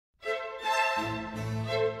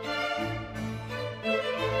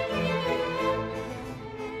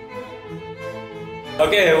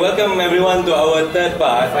Okay, welcome everyone to our third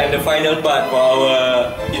part and the final part for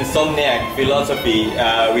our Insomnia Philosophy,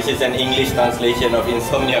 which is an English translation of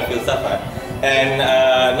Insomnia Filsafat. And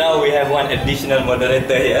now we have one additional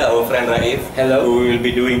moderator here, our friend Raif. Hello. Who will be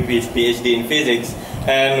doing his PhD in physics.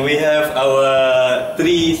 And we have our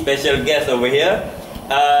three special guests over here.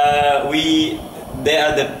 They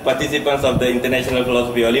are the participants of the International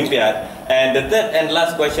Philosophy Olympiad. And the third and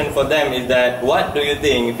last question for them is that what do you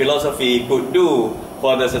think philosophy could do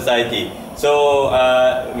for the society? So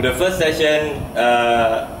the first session,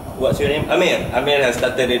 what's your name? Amir. Amir has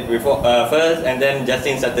started it before first, and then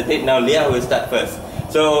Justin started it. Now Leah will start first.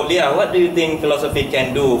 So Leah, what do you think philosophy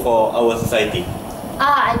can do for our society?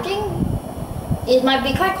 I think it might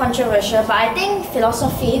be quite controversial, but I think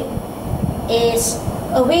philosophy is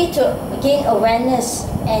a way to gain awareness,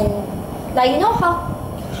 and like, you know how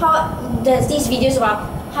there's these videos about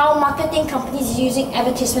how marketing companies using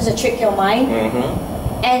advertisements to trick your mind,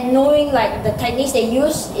 and knowing like the techniques they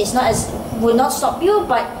use is will not stop you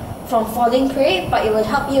but from falling prey, but it will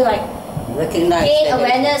help you like gain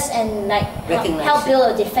awareness and like help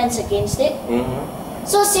build a defense against it.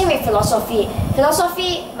 So same with philosophy.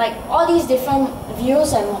 Philosophy, like all these different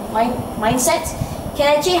views and mindsets,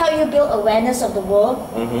 can actually help you build awareness of the world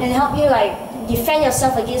and help you like defend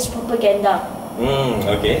yourself against propaganda.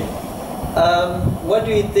 Okay. What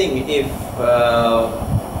do you think if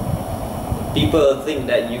people think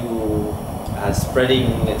that you are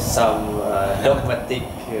spreading some dogmatic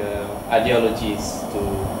ideologies to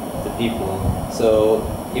the people? So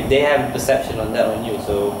if they have a perception on that on you,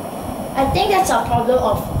 so I think that's a problem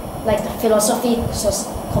of like the philosophy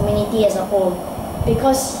community as a whole,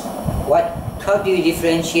 because how do you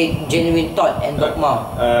differentiate genuine thought and dogma?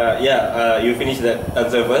 You finish that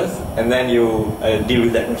answer first, and then you deal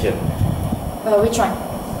with that question. Which one?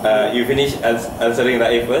 You finish answering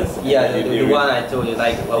Raif first. Yeah, the one I told you.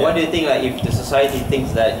 Like, what do you think? Like, if the society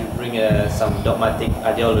thinks that you bring some dogmatic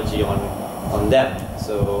ideology on them,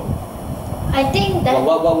 so I think that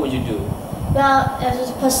what would you do? Well,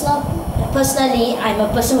 as personally, I'm a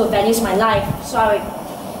person who values my life, so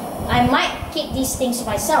I might keep these things to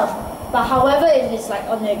myself. But however, if it's like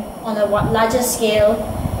on a larger scale,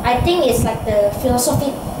 I think it's like the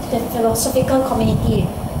philosophical community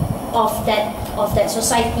of that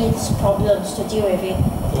society's problems to deal with it,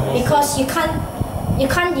 because you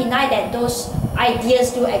can't deny that those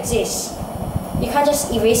ideas do exist. You can't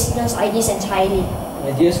just erase those ideas entirely.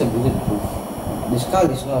 Ideas are bulletproof. The skull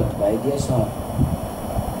is not, but ideas not.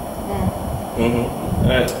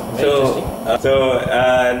 So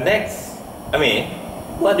next, Amir,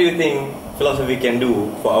 what do you think philosophy can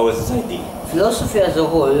do for our society? Philosophy as a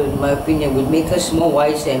whole, in my opinion, would make us more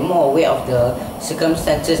wise and more aware of the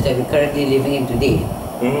circumstances that we're currently living in today.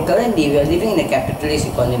 Currently, we are living in a capitalist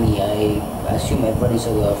economy. I assume everyone is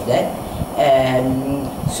aware of that. And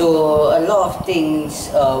so a lot of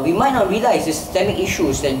things we might not realize the systemic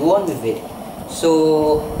issues that go on with it.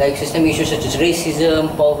 So, like systemic issues such as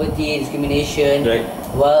racism, poverty, discrimination. Right.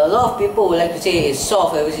 Well, a lot of people would like to say it's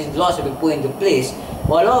soft ever since laws have been put into place.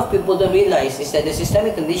 What a lot of people don't realize is that the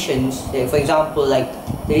systemic conditions, for example, like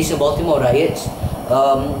the recent Baltimore riots,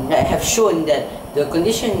 have shown that the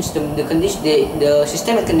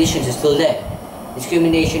systemic conditions are still there.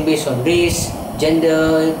 Discrimination based on race,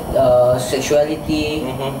 gender, sexuality,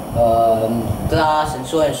 class, and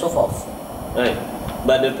so on and so forth. Right.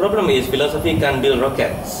 But the problem is philosophy can't build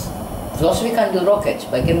rockets. Philosophy can't build rockets,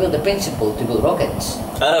 but it can build the principle to build rockets.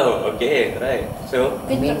 Oh, okay, right. So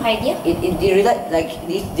good idea.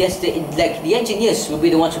 The engineers will be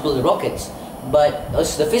the ones who build the rockets, but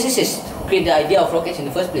us, the physicists who create the idea of rockets in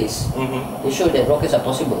the first place, they show that rockets are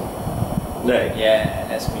possible. Right. Yeah,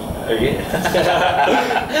 that's me. Okay.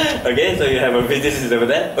 Okay, so you have a physicist over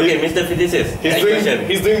there. Okay, Mr. Physicist.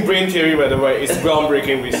 He's doing brain theory, by the way. It's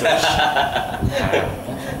groundbreaking research.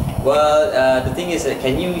 Well, the thing is that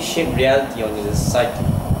can you shape reality on the society?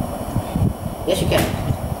 Yes, you can.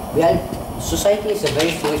 Society is a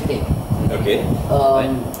very fluid thing. Okay.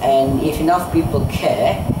 And if enough people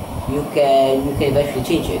care, you can eventually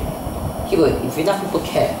change it. Keyword: if enough people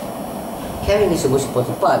care. Caring is the most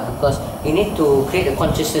important part, because you need to create a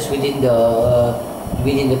consciousness within the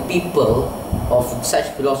people of such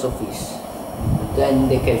philosophies. Then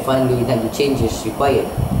they can finally have the changes required.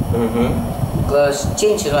 Because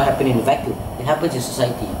change does not happen in a vacuum; it happens in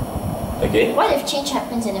society. Okay. What if change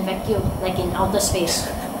happens in a vacuum, like in outer space?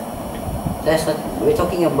 That's not. We're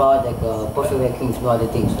talking about like a perfect vacuum with no other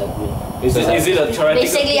things. Like, Is it a theoretical?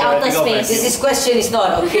 Basically outer theoretical space. this question is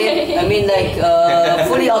not okay. I mean, like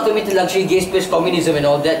fully automated luxury, gay space, communism, and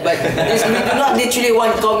all that. But this, we do not literally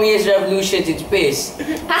want communist revolution in space.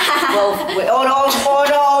 Well, wait, oh no!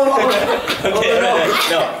 Okay,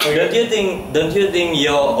 no. Don't you think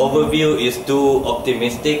your overview is too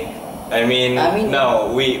optimistic? I mean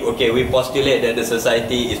now we postulate that the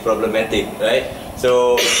society is problematic, right?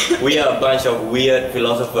 So we are a bunch of weird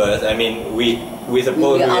philosophers. I mean, we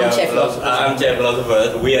suppose we are armchair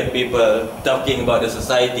philosophers, weird people talking about the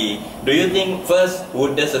society. Do you think first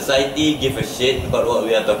would the society give a shit about what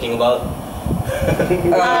we are talking about?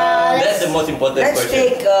 That's the most important Let's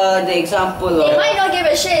question. take the example They of. might not give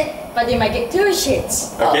a shit, but they might get 2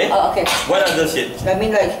 shits. Okay. Okay. What are those shits? I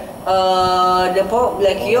mean, like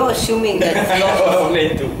like you're assuming that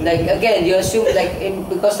philosophers, like again, you assume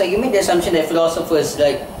because like you made the assumption that philosophers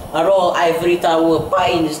like are all ivory tower, pie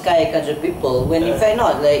in the sky kinds of people. When in fact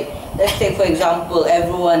not. Like let's take for example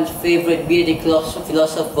everyone's favorite bearded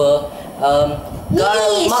philosopher,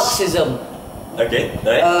 Karl Marxism. Okay,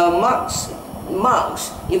 right.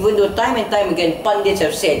 Marx, even though time and time again pundits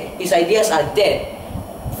have said his ideas are dead.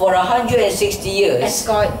 For 160 years,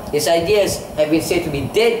 Escort. his ideas have been said to be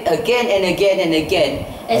dead again and again and again,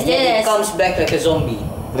 As and then dead it as- comes back like a zombie.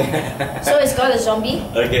 So it's called a zombie?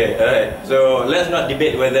 Okay, alright. So let's not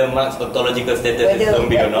debate whether Marx's ontological status is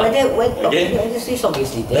zombie or not. Okay, it's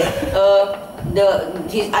obviously dead.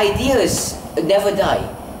 His ideas never die.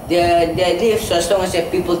 They live so as long as there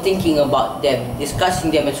are people thinking about them,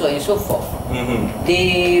 discussing them, and so on and so forth.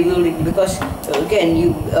 They will, because again,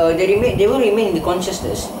 they will remain in the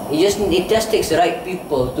consciousness. It just takes the right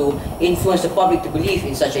people to influence the public to believe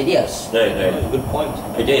in such ideas. Right. Good point.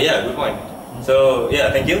 Okay, yeah, good point. So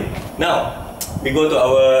yeah, thank you. Now we go to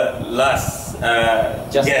our last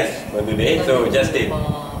guest for today. So Justin,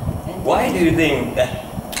 what do you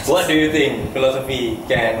think philosophy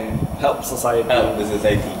can Help society. help the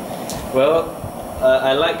society? Well,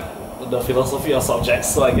 I like the philosophy of subjects,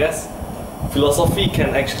 so I guess philosophy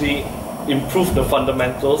can actually improve the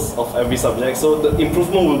fundamentals of every subject. So the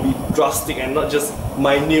improvement will be drastic and not just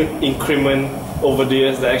minute increment over the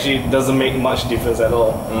years that actually doesn't make much difference at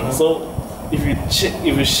all. So if you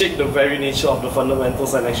shake the very nature of the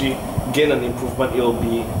fundamentals and actually gain an improvement, it will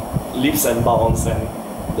be leaps and bounds, and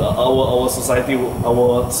our society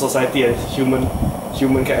and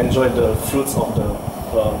human can enjoy the fruits of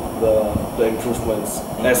the improvements.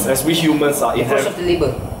 As we humans are The fruits of the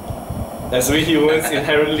labor. as we humans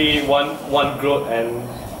inherently want growth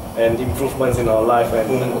and improvements in our life and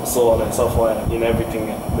so on and so forth in everything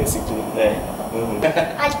basically.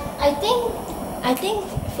 I think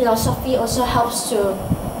philosophy also helps to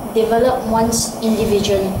develop one's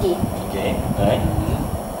individuality. Okay, alright.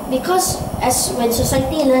 Because when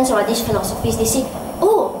society learns about these philosophies, they say,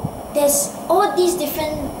 oh, there's all these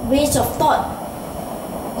different ways of thought,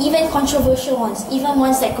 even controversial ones, even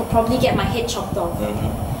ones that could probably get my head chopped off.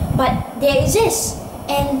 But they exist,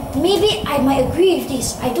 and maybe I might agree with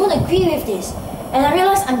this, I don't agree with this. And I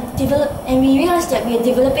realize we realize that we are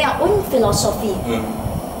developing our own philosophy.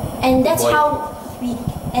 And that's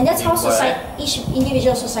each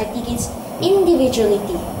individual society gains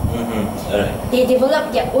individuality. Alright. They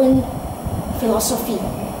develop their own philosophy.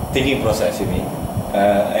 Thinking process, you mean?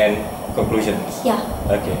 And conclusions. Yeah.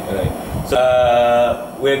 Okay, alright. So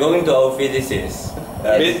we're going to our physicists.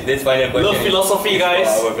 This final question. Love philosophy, guys.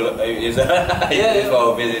 Is for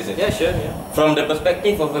our physicists. Yeah, sure. Yeah. From the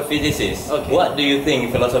perspective of a physicist, Okay. what do you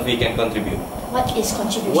think philosophy can contribute? What is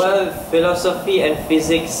contribution? Well, philosophy and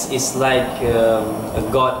physics is like a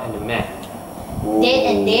god and a man. Dead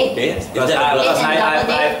and dead. Okay. Is Because that a Dead and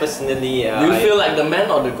double I dead. personally, Do you feel like the man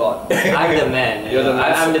or the god? I'm the man. You're the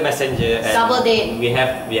man. I'm the messenger. And Double dead. We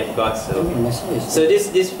have God. So So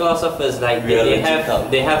these philosophers like We are they logical.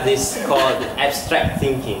 have this called abstract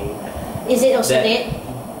thinking. Is it also That-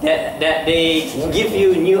 dead? That they give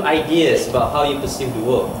you new ideas about how you perceive the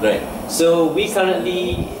world. Right. So we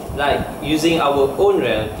currently like using our own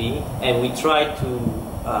reality, and we try to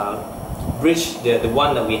bridge the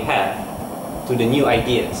one that we have to the new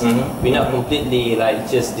ideas. We're not completely like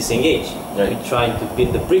just disengaged. Right. We're trying to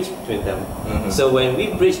build the bridge between them. So when we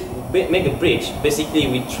make a bridge, basically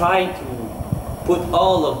we try to put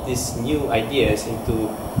all of these new ideas into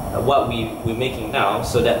what we're making now,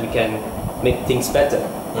 so that we can make things better.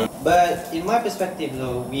 But in my perspective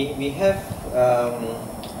though, we have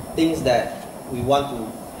things that we want to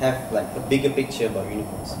have like a bigger picture about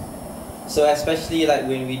universe. So especially like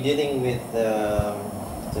when we're dealing with the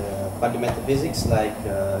fundamental physics, like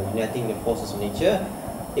uniting the forces of nature,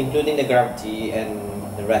 including the gravity and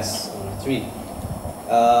the rest of the three,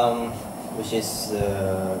 which is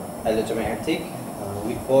electromagnetic,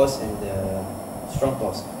 weak force, and the strong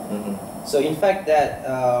force. So in fact that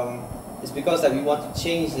it's because that we want to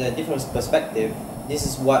change the different perspective. This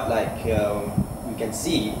is what we can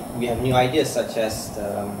see. We have new ideas such as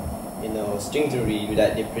string theory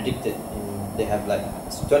that they predicted. They have like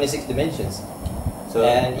 26 dimensions. So,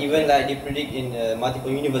 and even like they predict in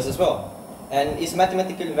multiple universe as well, and it's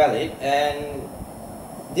mathematically valid. And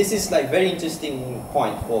this is like very interesting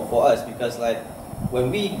point for us, because like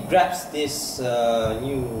when we grasp these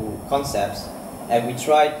new concepts and we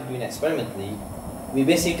try to do it experimentally, we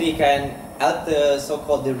basically can alter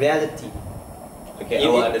so-called the reality. Okay,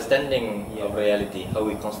 our understanding of reality, how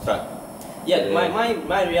we construct. Yeah,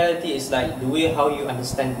 my reality is like the way how you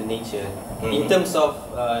understand the nature in terms of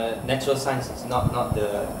natural sciences, not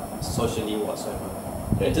the socially whatsoever.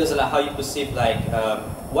 In terms of like how you perceive like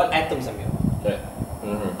what atoms are made of.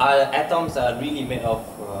 Atoms are really made of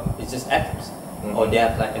it's just atoms, or they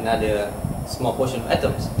have like another small portion of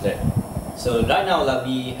atoms. So right now like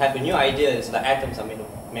we have a new idea. It's like atoms are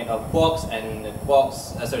made of quarks, and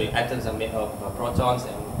atoms are made of protons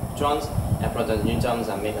and neutrons, and protons and neutrons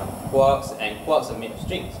are made of quarks, and quarks are made of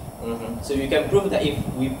strings. So you can prove that if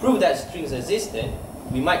we prove that strings existed,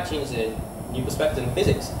 we might change the new perspective in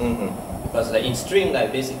physics. Because like in string,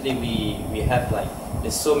 like basically we have like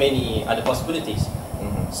there's so many other possibilities.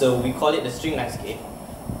 So we call it the string landscape.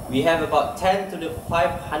 We have about 10 to the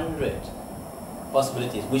 500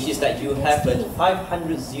 possibilities, which is that you have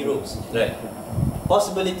 500 zeros.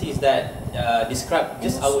 Possibilities that describe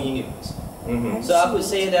just our universe. So I would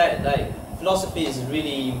say that like philosophy is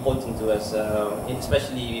really important to us,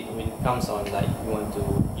 especially when it comes on like we want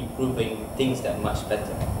to improving things that much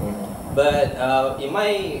better. But in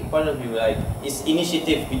my point of view, like it's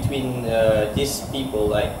initiative between these people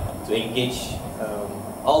like to engage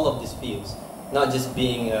all of these fields, not just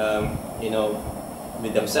being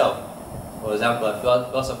with themselves. For example,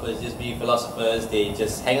 philosophers just being philosophers, they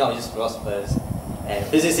just hang out with just philosophers, and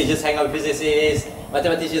physicists just hang out with physicists,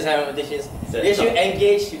 mathematicians hang out with mathematicians. They should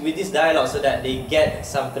engage with this dialogue so that they get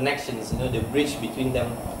some connections, the bridge between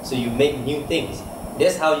them, so you make new things.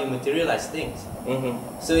 That's how you materialize things.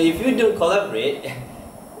 So if you don't collaborate,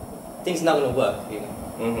 things not gonna work.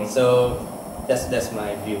 So that's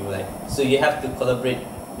my view. Like, so you have to collaborate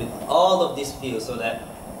with all of these fields so that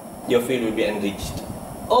your field will be enriched.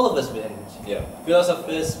 All of us will enrich. Yeah.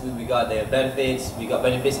 Philosophers, we got their benefits. We got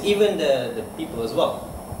benefits. Even the people as well.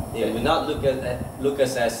 They will not look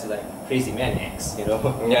us as like crazy maniacs.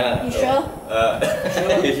 Yeah. You sure?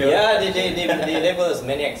 You sure? Yeah, they label us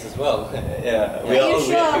maniacs as well. Yeah. We are all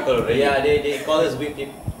weird people already. Yeah, they call us weird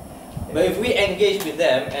people. But if we engage with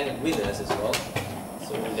them and with us as well,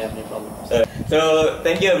 so we'll have no problems. So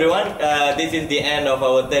thank you everyone. This is the end of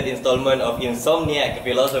our third installment of Insomnia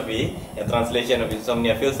Philosophy, a translation of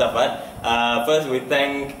Insomnia Filsafat. First we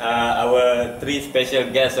thank our three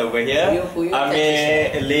special guests over here,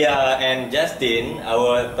 Amir, Leah and Justin,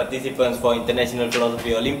 our participants for International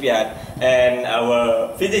Philosophy Olympiad, and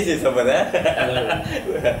our physicist over there,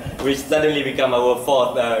 which suddenly become our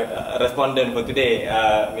fourth respondent for today,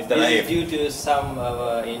 Mr. This is Leah. due to some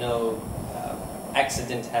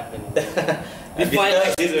accident happened. Define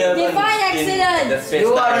accident!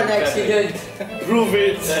 You are an accident! Prove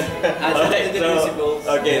it! Alright,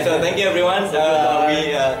 so thank you everyone.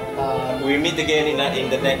 We meet again in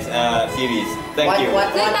the next series. Thank you.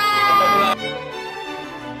 Goodbye!